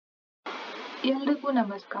ಎಲ್ರಿಗೂ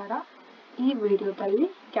ನಮಸ್ಕಾರ. ಈ ವಿಡಿಯೋದಲ್ಲಿ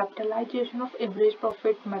capitalisation of average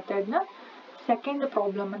profit ಮೆಥಡ್ನ second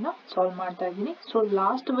problem ಅನ್ನ ಸಾಲ್ವ್ ಮಾಡ್ತಾ ಇದ್ದೀನಿ. ಸೊ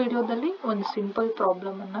ಲಾಸ್ಟ್ ವಿಡಿಯೋದಲ್ಲಿ ಒಂದು ಸಿಂಪಲ್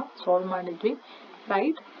ಪ್ರಾಬ್ಲಮ್ ಅನ್ನ ಸಾಲ್ವ್ ಮಾಡಿದ್ವಿ,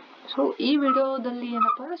 ರೈಟ್? ಸೊ ಈ ವಿಡಿಯೋದಲ್ಲಿ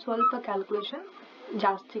ಏನಪ್ಪಾ ಅಂದ್ರೆ ಸ್ವಲ್ಪ ಕ್ಯಾಲ್ಕುಲೇಷನ್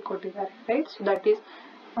ಜಾಸ್ತಿ ಕೊಟ್ಟಿದ್ದಾರೆ, right? So that is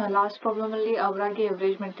last problem ಅಲ್ಲಿ ಅವರಾಗಿ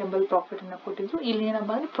ಎವರೇಜ್ ಮೇಂಟೇಬಲ್ ಪ್ರಾಫಿಟ್ ಅನ್ನ ಕೊಟ್ಟಿದ್ರು. ಇಲ್ಲಿ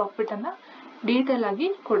ಏನಪ್ಪಾ ಅಂದ್ರೆ ಪ್ರಾಫಿಟ್ ಅನ್ನ ಡೀಟೇಲ್ ಆಗಿ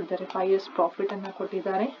ಕೊಟ್ಟಿದ್ದಾರೆ, 5 years ಪ್ರಾಫಿಟ್ ಅನ್ನ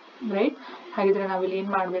ಕೊಟ್ಟಿದ್ದಾರೆ, ರೈಟ್? ಹಾಗಿದ್ರೆ ನಾವಿಲ್ಲಿ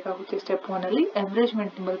ಏನ್ ಮಾಡ್ಬೇಕಾಗುತ್ತೆ, ಸ್ಟೆಪ್ 1 ಅಲ್ಲಿ ಎವರೇಜ್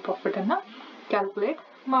ಮೇಂಟೇಬಲ್ ಪ್ರಾಫಿಟ್ ಅನ್ನ ಕ್ಯಾಲ್ಕುಲೇಟ್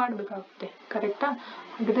ಮಾಡಬೇಕಾಗುತ್ತೆ, ಕರೆಕ್ಟಾ?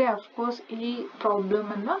 ಹಾಗಿದ್ರೆ ಅಫ್ಕೋರ್ಸ್ ಈ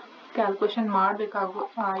ಪ್ರಾಬ್ಲಮ್ ಅನ್ನ ಕ್ಯಾಲ್ಕುಲೇಷನ್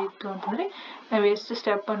ಆಯ್ತು ಅಂತಂದ್ರೆ ನಾವು ಎಷ್ಟು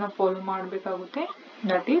ಸ್ಟೆಪ್ ಅನ್ನ ಫಾಲೋ ಮಾಡಬೇಕಾಗುತ್ತೆ,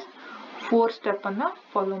 ದಟ್ ಈಸ್ 4 ಸ್ಟೆಪ್ ಅನ್ನ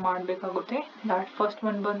ಫಾಲೋ ಮಾಡಬೇಕಾಗುತ್ತೆ. ದಟ್ ಫಸ್ಟ್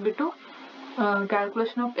ಒನ್ ಬಂದ್ಬಿಟ್ಟು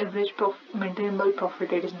calculation of average maintainable profit.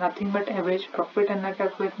 It is nothing but average profit ಅನ್ನ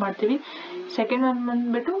ಕ್ಯಾಲ್ಕುಲೇಟ್ ಮಾಡ್ತೀವಿ. ಸೆಕೆಂಡ್ ಒನ್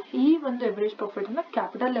ಬಂದ್ಬಿಟ್ಟು ಈ ಒಂದು average profit ಅನ್ನ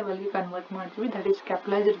ಕ್ಯಾಪಿಟಲ್ ಲೆವೆಲ್ ಗೆ ಕನ್ವರ್ಟ್ ಮಾಡ್ತೀವಿ, that is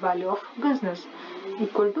capitalised value of business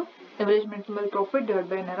equal to average maintainable profit divided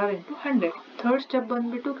by NRR into 100. Third step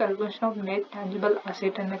ಬಂದ್ಬಿಟ್ಟು calculation of net tangible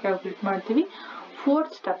asset ಅನ್ನ ಕ್ಯಾಲ್ಕುಲೇಟ್ ಮಾಡ್ತೀವಿ.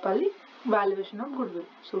 ಫೋರ್ತ್ ಸ್ಟೆಪ್ ಅಲ್ಲಿ valuation of goodwill.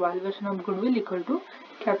 So valuation of goodwill equal to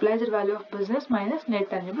capitalized value of business minus net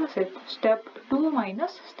tangible asset. Step 2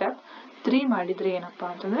 minus step 3 ಮಾಡಿದ್ರೆ ಏನಪ್ಪಾ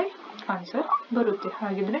ಅಂತಂದ್ರೆ answer ಬರುತ್ತೆ.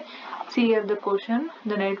 ಹಾಗಿದ್ರೆ see here the question,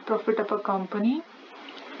 the net profit of a company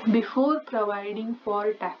before providing for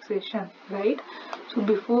taxation, right? So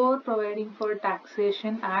before providing for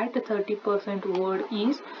taxation at 30% word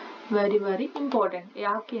is very important.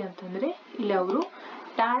 ಯಾಕೆ ಅಂತಂದ್ರೆ ಇಲ್ಲಿ ಅವರು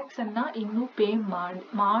tax ಅನ್ನ ಇನ್ನು ಪೇ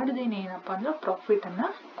ಮಾಡದೇನೆ ಏನಪ್ಪಾ ಅಂದ್ರೆ ಪ್ರಾಫಿಟ್ ಅನ್ನ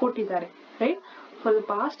ಕೊಟ್ಟಿದ್ದಾರೆ, right? For the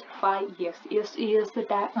past 5 years ಎಷ್ಟು ಇಯರ್ಸ್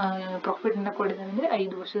ಪ್ರಾಫಿಟ್ ಅನ್ನ ಕೊಟ್ಟಿದ್ದಾರೆ ಅಂದ್ರೆ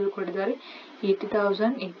 5 ವರ್ಷದ ಕೊಟ್ಟಿದ್ದಾರೆ.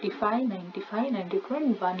 80,000, 85, 95, 92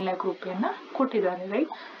 1 lakh ರೂಪಾಯಿಯನ್ನ ಕೊಟ್ಟಿದ್ದಾರೆ,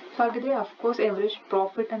 ರೈಟ್? ಸೊ ಹಾಗಿದ್ರೆ ಅಫ್ಕೋರ್ಸ್ ಎವರೇಜ್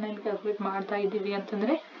ಪ್ರಾಫಿಟ್ ಅನ್ನ ಇಲ್ಲಿ ಕ್ಯಾಲ್ಕುಲೇಟ್ ಮಾಡ್ತಾ ಇದ್ದೀವಿ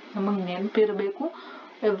ಅಂತಂದ್ರೆ ನಮಗೆ ನೆನಪಿರಬೇಕು,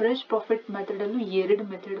 ಎವರೇಜ್ ಪ್ರಾಫಿಟ್ ಮೆಥಡ್ ಅಲ್ಲೂ 2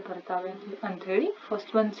 ಮೆಥಡ್ ಬರ್ತಾವೆ ಅಂತ ಹೇಳಿ.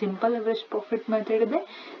 First one simple average profit method ಇದೆ,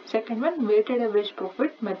 second one weighted average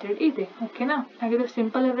profit method ಇದೆ, ಓಕೆನಾ? ಹಾಗಿದ್ರೆ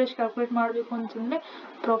ಸಿಂಪಲ್ ಎವರೇಜ್ ಕ್ಯಾಲ್ಕುಲೇಟ್ ಮಾಡಬೇಕು ಅಂತಂದ್ರೆ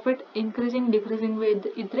ಪ್ರಾಫಿಟ್ ಇನ್ಕ್ರೀಸಿಂಗ್ ಡಿಕ್ರೀಸಿಂಗ್ ವೇ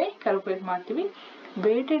ಇದ್ರೆ ಕ್ಯಾಲ್ಕುಲೇಟ್ ಮಾಡ್ತೀವಿ.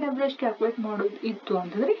 ವೇಟೆಡ್ ಎವರೇಜ್ ಕ್ಯಾಲ್ಕುಲೇಟ್ ಮಾಡೋದು ಇತ್ತು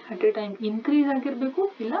ಅಂತಂದ್ರೆ ಅಟ್ ಎ ಟೈಮ್ ಇನ್ಕ್ರೀಸ್ ಆಗಿರ್ಬೇಕು,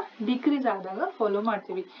 ಇಲ್ಲ ಡಿಕ್ರೀಸ್ ಆದಾಗ ಫಾಲೋ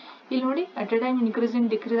ಮಾಡ್ತೀವಿ. ಇಲ್ಲಿ ನೋಡಿ at A time increasing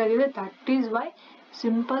decrease ಆಗಿದೆ, that is Y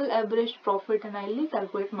simple average profit ಅನ್ನ ಇಲ್ಲಿ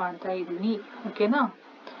ಕ್ಯಾಲ್ಕುಲೇಟ್ ಮಾಡ್ತಾ ಇದ್ದೀನಿ, ಓಕೆನಾ?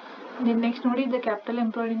 ನೆಕ್ಸ್ಟ್ ನೋಡಿ, the capital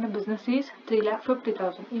employed in the business is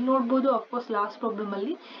 3,50,000. ಇಲ್ಲಿ ನೋಡ್ಬೋದು ಅಫ್ಕೋರ್ಸ್ ಲಾಸ್ಟ್ ಪ್ರಾಬ್ಲಮ್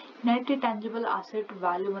ಅಲ್ಲಿ ನೆಟ್ ಟ್ಯಾಂಜಿಬಲ್ ಅಸೆಟ್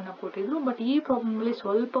ವ್ಯಾಲ್ಯೂ ಅನ್ನ ಕೊಟ್ಟಿದ್ರು, ಬಟ್ ಈ ಪ್ರಾಬ್ಲಮ್ ಅಲ್ಲಿ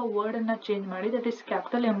ಸ್ವಲ್ಪ ವರ್ಡ್ ಅನ್ನ ಚೇಂಜ್ ಮಾಡಿ that is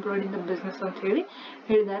capital employed in the business ಅಂತ ಹೇಳಿ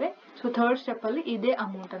ಹೇಳಿದ್ದಾರೆ. ಸೊ ಥರ್ಡ್ ಸ್ಟೆಪ್ ಅಲ್ಲಿ ಇದೇ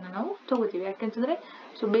ಅಮೌಂಟ್ ಅನ್ನ ನಾವು ತಗೋತೀವಿ, ಯಾಕೆಂತಂದ್ರೆ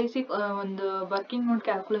ಸೊ ಬೇಸಿಕ್ ಒಂದು ವರ್ಕಿಂಗ್ ನೋಟ್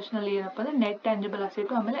ಕ್ಯಾಲ್ಕುಲೇಷನ್ ಅಲ್ಲಿ ಏನಪ್ಪಾ ಅಂದ್ರೆ ನೆಟ್ ಟ್ಯಾಂಜಿಬಲ್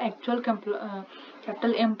ಅಸೆಟ್ ಆಮೇಲೆ ಆಕ್ಚುಯಲ್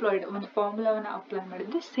ಕ್ಯಾಪಿಟಲ್ ಎಂಪ್ಲಾಯ್ಡ್ ಒಂದು ಫಾರ್ಮುಲಾವನ್ನ ಅಪ್ಲೈ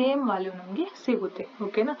ಮಾಡಿದ್ರೆ ಸೇಮ್ ವ್ಯಾಲ್ಯೂ ನಮಗೆ ಸಿಗುತ್ತೆ,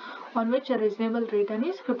 ಓಕೆನಾ? On which reasonable return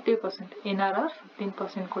is 50%, NRR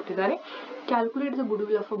 15% ಕೊಟ್ಟಿದ್ದಾರೆ. Calculate the good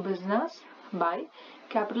will of a business by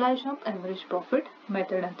capitalisation of average profit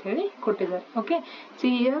method ಅಂತ ಹೇಳಿ ಕೊಟ್ಟಿದ್ದಾರೆ, okay? See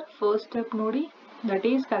here first step ನೋಡಿ, that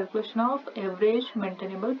is calculation of average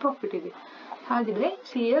maintainable profit ಇದೆ. ಹಾಗಿದ್ರೆ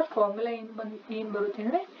see here formula ಏನ್ ಬರುತ್ತೆ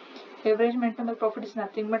ಅಂದ್ರೆ average maintainable profit is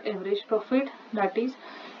nothing but average profit, that is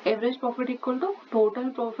average profit equal to total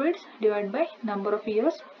profits divided by number of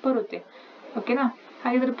years ಬರುತ್ತೆ, ಓಕೆನಾ?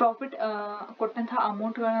 ಹಾಗಿದ್ರೆ profit ಕೊಟ್ಟಂತಹ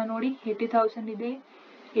amount ಗಳನ್ನ ನೋಡಿ, 80,000 ಇದೆ,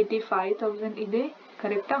 85,000 ಇದೆ,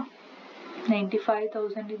 ಕರೆಕ್ಟಾ?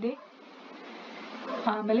 95,000 ಇದೆ,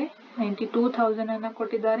 ಆಮೇಲೆ 92,000 ಅನ್ನ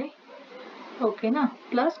ಕೊಟ್ಟಿದ್ದಾರೆ, ಓಕೆನಾ?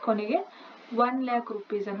 ಪ್ಲಸ್ ಕೊನೆಗೆ 1 lakh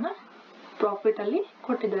rupees ಅನ್ನ ಪ್ರಾಫಿಟ್ ಅಲ್ಲಿ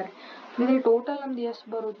ಕೊಟ್ಟಿದ್ದಾರೆ. ಇದ್ರೆ ಟೋಟಲ್ ನಮ್ದು ಎಷ್ಟು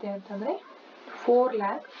ಬರುತ್ತೆ ಅಂತಂದ್ರೆ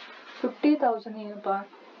 4,50,000 ಏನಪ್ಪಾ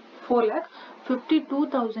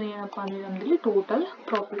 4,52,000 ಏನಪ್ಪಾ ಅಂದ್ರೆ ನಮ್ದಲ್ಲಿ ಟೋಟಲ್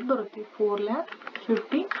ಪ್ರಾಫಿಟ್ ಬರುತ್ತೆ.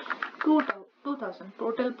 4,52,000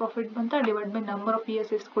 ಟೋಟಲ್ ಪ್ರಾಫಿಟ್ ಬಂತ. Divide by number of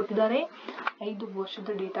years ಎಷ್ಟು ಕೊಟ್ಟಿದ್ದಾರೆ, 5 ವರ್ಷದ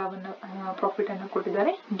ಡೇಟಾವನ್ನ ಪ್ರಾಫಿಟ್ ಅನ್ನ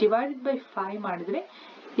ಕೊಟ್ಟಿದ್ದಾರೆ. ಡಿವೈಡೆಡ್ ಬೈ 5 ಮಾಡಿದ್ರೆ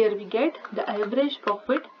here we get the average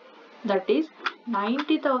profit, that is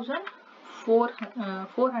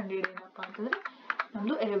 90,400 ಏನಪ್ಪಾ ಅಂತಂದ್ರೆ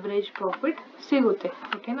ನಮ್ದು ಎವರೇಜ್ ಪ್ರಾಫಿಟ್ ಸಿಗುತ್ತೆ,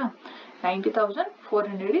 ಓಕೆನಾ?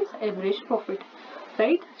 90,400 is average profit,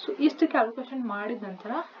 right? So ಇಷ್ಟು ಕ್ಯಾಲ್ಕುಲೇಷನ್ ಮಾಡಿದ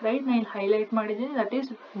ನಂತರ, ರೈಟ್, ನಾನು ಹೈಲೈಟ್ ಮಾಡಿದ್ದೀನಿ, that is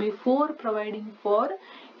before providing for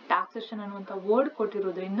taxation ಅನ್ನುವಂಥ word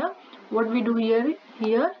ಕೊಟ್ಟಿರೋದ್ರಿಂದ what we do here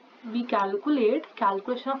V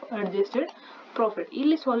calculation of adjusted profit.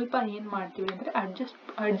 ಇಲ್ಲಿ ಸ್ವಲ್ಪ ಏನ್ ಮಾಡ್ತೀವಿ ಅಂದ್ರೆ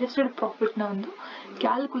ಅಡ್ಜಸ್ಟೆಡ್ ಪ್ರಾಫಿಟ್ ನ ಒಂದು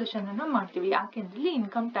ಕ್ಯಾಲ್ಕುಲೇಷನ್ ಅನ್ನ ಮಾಡ್ತೀವಿ, ಯಾಕೆಂದ್ರೆ ಇಲ್ಲಿ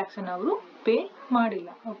ಇನ್ಕಮ್ ಟ್ಯಾಕ್ಸ್ ಅನ್ನ ಅವರು ಪೇ ಮಾಡಿಲ್ಲ,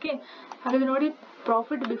 ಓಕೆ? ಹಾಗಾದ್ರೆ ನೋಡಿ,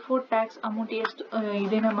 ಪ್ರಾಫಿಟ್ ಬಿಫೋರ್ ಟ್ಯಾಕ್ಸ್ ಅಮೌಂಟ್ ಎಷ್ಟು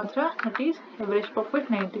ಇದೆ ನಮ್ಮ ಹತ್ರ, ದಟ್ ಈಸ್ ಎವರೇಜ್ ಪ್ರಾಫಿಟ್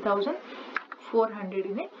 90,400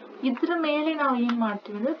 ಇದೆ. ಇದ್ರ ಮೇಲೆ ನಾವು ಏನ್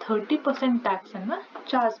ಮಾಡ್ತೀವಿ ಅಂದ್ರೆ 30% ಟ್ಯಾಕ್ಸ್ ಅನ್ನ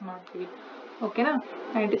ಚಾರ್ಜ್ ಮಾಡ್ತೀವಿ, ಓಕೆನಾ.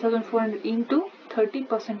 90,400 ಇಂಟು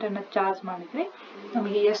 30% ಅನ್ನು ಚಾರ್ಜ್ ಮಾಡಿದರೆ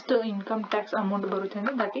ನಮಗೆ ಎಷ್ಟು ಇನ್ಕಮ್ ಟ್ಯಾಕ್ಸ್ ಅಮೌಂಟ್ ಬರುತ್ತೆ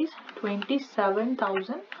ಅಂದರೆ ದಟ್ ಈಸ್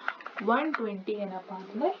 27,120 ಏನಪ್ಪ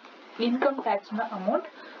ಅಂತಂದರೆ ಇನ್ಕಮ್ ಟ್ಯಾಕ್ಸ್ನ ಅಮೌಂಟ್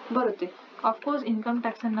ಬರುತ್ತೆ. ಅಫ್ಕೋರ್ಸ್ ಇನ್ಕಮ್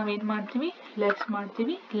ಟ್ಯಾಕ್ಸನ್ನು ನಾವೇನು ಮಾಡ್ತೀವಿ,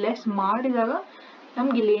 ಲೆಸ್ ಮಾಡಿದಾಗ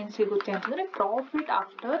ನಮ್ಗೆ ಇಲ್ಲಿ ಏನು ಸಿಗುತ್ತೆ ಅಂತಂದರೆ ಪ್ರಾಫಿಟ್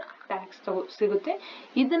ಆಫ್ಟರ್ ಟ್ಯಾಕ್ಸ್ ಸಿಗುತ್ತೆ.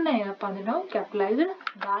 ಇದನ್ನ ಏನಪ್ಪ ಅಂದರೆ ನಾವು ಕ್ಯಾಪಿಟಲೈಸ್ಡ್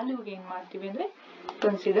ವ್ಯಾಲ್ಯೂಗೆ ಏನು ಮಾಡ್ತೀವಿ ಅಂದರೆ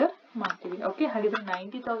ಕನ್ಸಿಡರ್ ಮಾಡ್ತೀವಿ. ಓಕೆ, ಹಾಗಿದ್ರೆ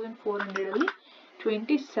 90,400 ಅಲ್ಲಿ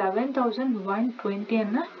 27,120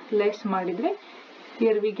 ಅನ್ನ ಲೆಸ್ ಮಾಡಿದರೆ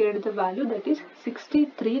here we get the value that is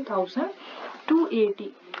 63,280.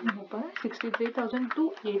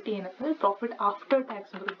 63,280 ಏನಂತಂದ್ರೆ ಪ್ರಾಫಿಟ್ ಆಫ್ಟರ್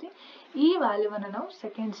ಟ್ಯಾಕ್ಸ್ ಬರುತ್ತೆ. ಈ ವ್ಯಾಲ್ಯೂವನ್ನು ನಾವು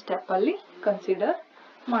ಸೆಕೆಂಡ್ ಸ್ಟೆಪ್ ಅಲ್ಲಿ ಕನ್ಸಿಡರ್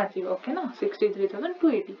ಮಾಡ್ತೀವಿ. ಓಕೆನಾ,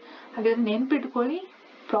 63,280. ಹಾಗಾದ್ರೆ ನೆನ್ಪಿಟ್ಕೊಳ್ಳಿ,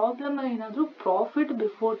 ಪ್ರಾಬ್ಲಮ್ ಅಲ್ಲಿ ಏನಾದರೂ ಪ್ರಾಫಿಟ್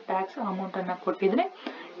ಬಿಫೋರ್ ಟ್ಯಾಕ್ಸ್ ಅಮೌಂಟ್ ಅನ್ನ ಕೊಟ್ಟಿದ್ರೆ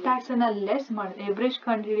ಟ್ಯಾಕ್ಸ್ ಅನ್ನ ಲೆಸ್ ಮಾಡಿ ಎವರೇಜ್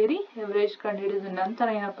ಕಂಡುಹಿಡಿಯಿರಿ. ಎವರೇಜ್ ಕಂಡುಹಿಡಿದ ನಂತರ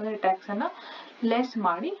ಏನಪ್ಪ ಅಂದ್ರೆ ಟ್ಯಾಕ್ಸ್ ಅನ್ನ ಲೆಸ್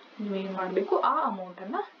ಮಾಡಿ ನೀವೇನ್ ಮಾಡಬೇಕು, ಆ ಅಮೌಂಟ್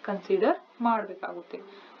ಅನ್ನ ಕನ್ಸಿಡರ್ ಮಾಡಬೇಕಾಗುತ್ತೆ.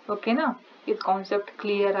 ಓಕೆನಾ, ಇದು ಕಾನ್ಸೆಪ್ಟ್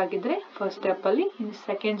ಕ್ಲಿಯರ್ ಆಗಿದ್ರೆ ಫಸ್ಟ್ ಸ್ಟೆಪ್ ಅಲ್ಲಿ. ಇನ್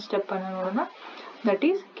ಸೆಕೆಂಡ್ ಸ್ಟೆಪ್ ಅನ್ನ ನೋಡೋಣ, that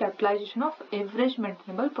is capitalisation of average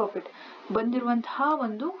maintainable profit. ಬಂದಿರುವಂತಹ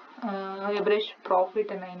ಒಂದು ಎವರೇಜ್ ಪ್ರಾಫಿಟ್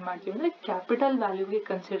ಅನ್ನ ಏನ್ ಮಾಡ್ತೀವಿ ಅಂದ್ರೆ ಕ್ಯಾಪಿಟಲ್ ವ್ಯಾಲ್ಯೂಗೆ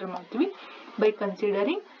ಕನ್ಸಿಡರ್ ಮಾಡ್ತೀವಿ by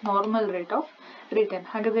considering normal rate of return.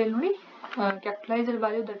 ಹಾಗಾದ್ರೆ ಇಲ್ಲಿ ನೋಡಿ, ಕ್ಯಾಪಿಟಲೈಸ್ಡ್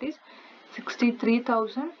ವ್ಯಾಲ್ಯೂ ದಟ್ ಈಸ್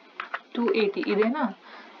 63,280 ಇದೇನಾ.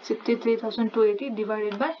 63,280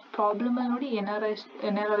 ಡಿವೈಡೆಡ್ ಬೈ ಪ್ರಾಬ್ಲಮ್ ಅಲ್ಲಿ ನೋಡಿ ಎನ್ ಆರ್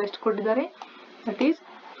ಎಷ್ಟು ಕೊಟ್ಟಿದ್ದಾರೆ, ದಟ್ ಈಸ್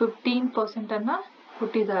 15% ಅನ್ನ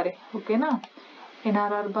ಕೊಟ್ಟಿದ್ದಾರೆ. ಓಕೆನಾ,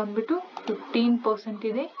 NRR ಬಂದ್ಬಿಟ್ಟು 15%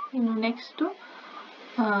 ಇದೆ. ಇನ್ನು ನೆಕ್ಸ್ಟ್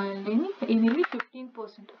ಇಲ್ಲಿ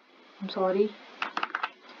 15%, ಸಾರಿ,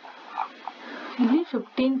 ಇಲ್ಲಿ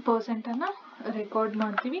 15% ಅನ್ನ ರೆಕಾರ್ಡ್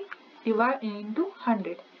ಮಾಡ್ತೀವಿ divide into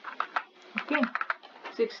 100. Okay,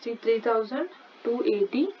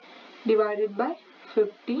 63,280 divided by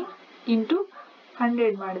 15 into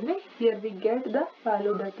 100 ಮಾಡಿದ್ರೆ here we get the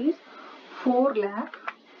value that is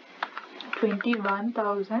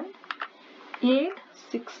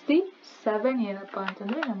 4,21,867 ಏನಪ್ಪ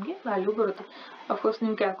ಅಂತಂದ್ರೆ ನಮಗೆ ವ್ಯಾಲ್ಯೂ ಬರುತ್ತೆ. ಅಫ್ಕೋರ್ಸ್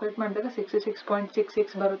ನೀವು ಕ್ಯಾಲ್ಕುಲೇಟ್ ಮಾಡಿದಾಗ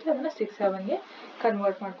 66.66 ಬರುತ್ತೆ. ಅದನ್ನ 67ಗೆ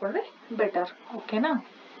ಕನ್ವರ್ಟ್ ಮಾಡ್ಕೊಂಡ್ರೆ ಬೆಟರ್. ಓಕೆನಾ,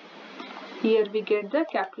 here we get the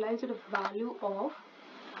capitalised value of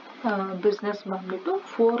business ಬಂದ್ಬಿಟ್ಟು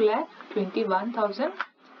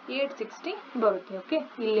 4,21,860 ಬರುತ್ತೆ. ಓಕೆ,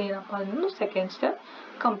 ಇಲ್ಲಿ ಏನಪ್ಪ ಅಂದ್ರೆ ಸೆಕೆಂಡ್ ಸ್ಟೆಪ್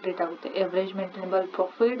ಕಂಪ್ಲೀಟ್ ಆಗುತ್ತೆ. Average maintainable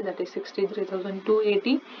profit that is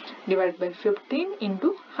 63,280 divide by 15 into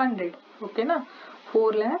 100. ಓಕೆನಾ,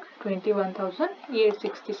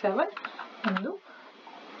 4,21,867 ಒಂದು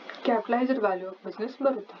ಕ್ಯಾಪಿಟಲೈಸ್ಡ್ ವ್ಯಾಲ್ಯೂ ಆಫ್ ಬಿಸ್ನೆಸ್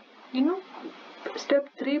ಬರುತ್ತೆ. ಇನ್ನು ಸ್ಟೆಪ್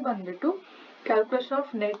 3 ಬಂದ್ಬಿಟ್ಟು calculation of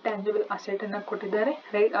net tangible asset ಅನ್ನ ಕೊಟ್ಟಿದ್ದಾರೆ.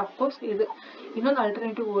 ರೈಟ್, ಅಫ್ಕೋರ್ಸ್ ಇದು ಇನ್ನೊಂದು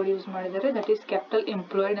ಆಲ್ಟರ್ನೇಟಿವ್ ವರ್ಡ್ ಯೂಸ್ ಮಾಡಿದ್ದಾರೆ, ದಟ್ ಈಸ್ ಕ್ಯಾಪಿಟಲ್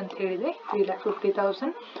ಎಂಪ್ಲಾಯ್ಡ್ ಅಂತ ಹೇಳಿದೆ.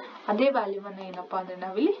 3,50,000 ಅದೇ ವ್ಯಾಲ್ಯೂವನ್ನು ಏನಪ್ಪಾ ಅಂದ್ರೆ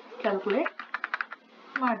ನಾವಿಲ್ಲಿ ಕ್ಯಾಲ್ಕುಲೇಟ್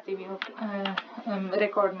ಮಾಡ್ತೀವಿ. ಓಕೆ,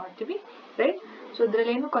 ರೆಕಾರ್ಡ್ ಮಾಡ್ತೀವಿ. ರೈಟ್, ಸೊ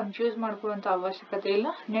ಇದರಲ್ಲಿ ಏನು ಕನ್ಫ್ಯೂಸ್ ಮಾಡ್ಕೊಳ್ಳುವಂತ ಅವಶ್ಯಕತೆ ಇಲ್ಲ.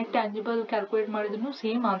 ನೆಟ್ ಟ್ಯಾಂಜಿಬಲ್ ಕ್ಯಾಲ್ಕುಲೇಟ್ ಮಾಡಿದ್ರು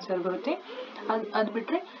ಸೇಮ್ ಆನ್ಸರ್ ಬರುತ್ತೆ. ಅದು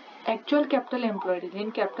ಬಿಟ್ರೆ ಆಕ್ಚುಯಲ್ ಕ್ಯಾಪಿಟಲ್ ಎಂಪ್ಲಾಯ್ಡ್ ಇದೆ,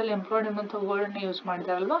 ಏನು ಕ್ಯಾಪಿಟಲ್ ಎಂಪ್ಲಾಯ್ಡ್ ಅನ್ನೋಂಥ ವರ್ಡ್ ಯೂಸ್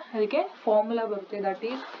ಮಾಡಿದಾರಲ್ವಾ, ಅದಕ್ಕೆ ಫಾರ್ಮುಲಾ ಬರುತ್ತೆ. That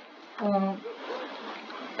is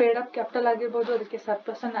paid up capital ಆಗಿರ್ಬೋದು, ಅದಕ್ಕೆ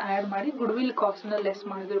ಸರ್ಪ್ಲಸ್ ಅನ್ನ ಆಡ್ ಮಾಡಿ ಗುಡ್ ವಿಲ್ ಕಾಸ್ಟ್ ಅನ್ನ ಲೆಸ್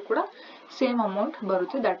ಮಾಡಿದ್ರು ಕೂಡ ಸೇಮ್ ಅಮೌಂಟ್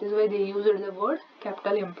ಬರುತ್ತೆ. That is why they used the word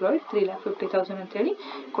capital employed. 3,50,000 ಅಂತ ಹೇಳಿ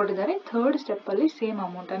ಕೊಟ್ಟಿದ್ದಾರೆ. ಥರ್ಡ್ ಸ್ಟೆಪ್ ಅಲ್ಲಿ ಸೇಮ್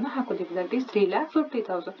ಅಮೌಂಟ್ ಅನ್ನ ಹಾಕೋದಿದೆ, ದಟ್ ಈಸ್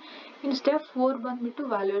 3,50,000. ಇನ್ ಸ್ಟೆಪ್ 4 ಬಂದ್ಬಿಟ್ಟು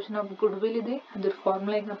ವ್ಯಾಲ್ಯೂಯೇಷನ್ ಆಫ್ ಗುಡ್ ವಿಲ್ ಇದೆ. ಅದ್ರ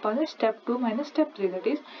ಫಾರ್ಮುಲಾ ಏನಪ್ಪಾ ಅಂದ್ರೆ step 2 minus step 3, that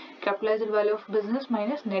is capitalised value of business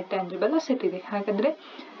minus net tangible asset ಇದೆ. ಹಾಗಾದ್ರೆ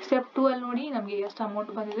ಸ್ಟೆಪ್ 2 ಅಲ್ಲಿ ನೋಡಿ ನಮಗೆ ಎಷ್ಟು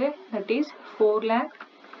ಅಮೌಂಟ್ ಬಂದಿದೆ, ದಟ್ ಈಸ್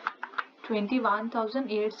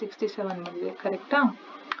 4,21,867 ಬಂದಿದೆ. ಕರೆಕ್ಟಾ,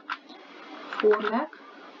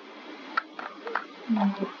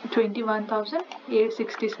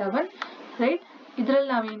 4,21,867. ರೈಟ್, ಇದರಲ್ಲಿ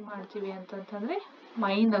ನಾವೇನ್ ಮಾಡ್ತೀವಿ ಅಂತಂದ್ರೆ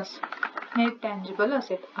ಮೈನಸ್ ನೆಟ್ ಟ್ಯಾಂಜಿಬಲ್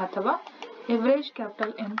ಅಸೆಟ್ ಅಥವಾ ಎವರೇಜ್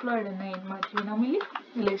ಕ್ಯಾಪಿಟಲ್ ಎಂಪ್ಲಾಯ್ಡ್ ಅನ್ನ ಏನ್ ಮಾಡ್ತೀವಿ, ನಾವಿಲ್ಲಿ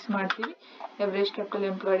ಲೆಸ್ ಮಾಡ್ತೀವಿ. ಎವರೇಜ್ ಕ್ಯಾಪಿಟಲ್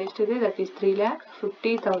ಎಂಪ್ಲಾಯ್ಡ್ ಎಷ್ಟಿದೆ, ದಟ್ ಈಸ್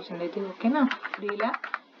 3,50,000 ಇದೆ. ಓಕೆನಾ,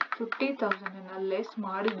 3,50,000 ಅನ್ನ ಲೆಸ್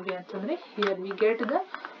ಮಾಡಿದ್ವಿ ಅಂತಂದ್ರೆ here we get the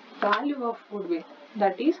value of good will,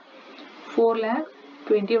 that is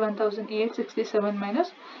 4,21,867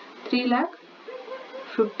 minus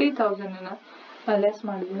 3,50,000 ಅನ್ನ ಲೆಸ್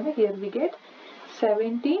ಮಾಡಿದ್ವಿ ಅಂದ್ರೆ here we get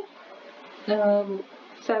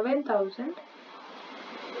 77,000.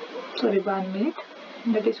 Sorry, 1 minute.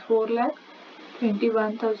 That is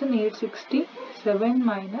 4,21,867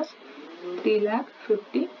 minus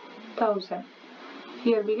 3,50,000.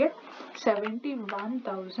 Here we get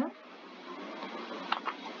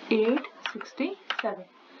 71,867.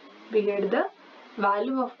 We get the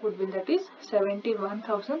value of goodwill, that is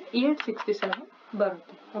 71,867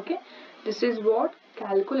 barutte. Okay, this is what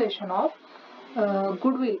calculation of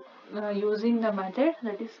goodwill using the method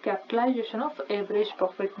that is capitalization of average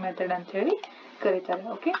profit method ಅಂತ ಹೇಳಿ ಕರೀತಾರೆ.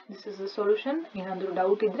 Okay, this is the solution. ಏನಾದರೂ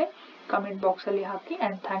doubt ಇದ್ರೆ comment ಬಾಕ್ಸಲ್ಲಿ ಹಾಕಿ.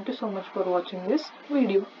 And thank you so much for watching this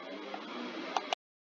video.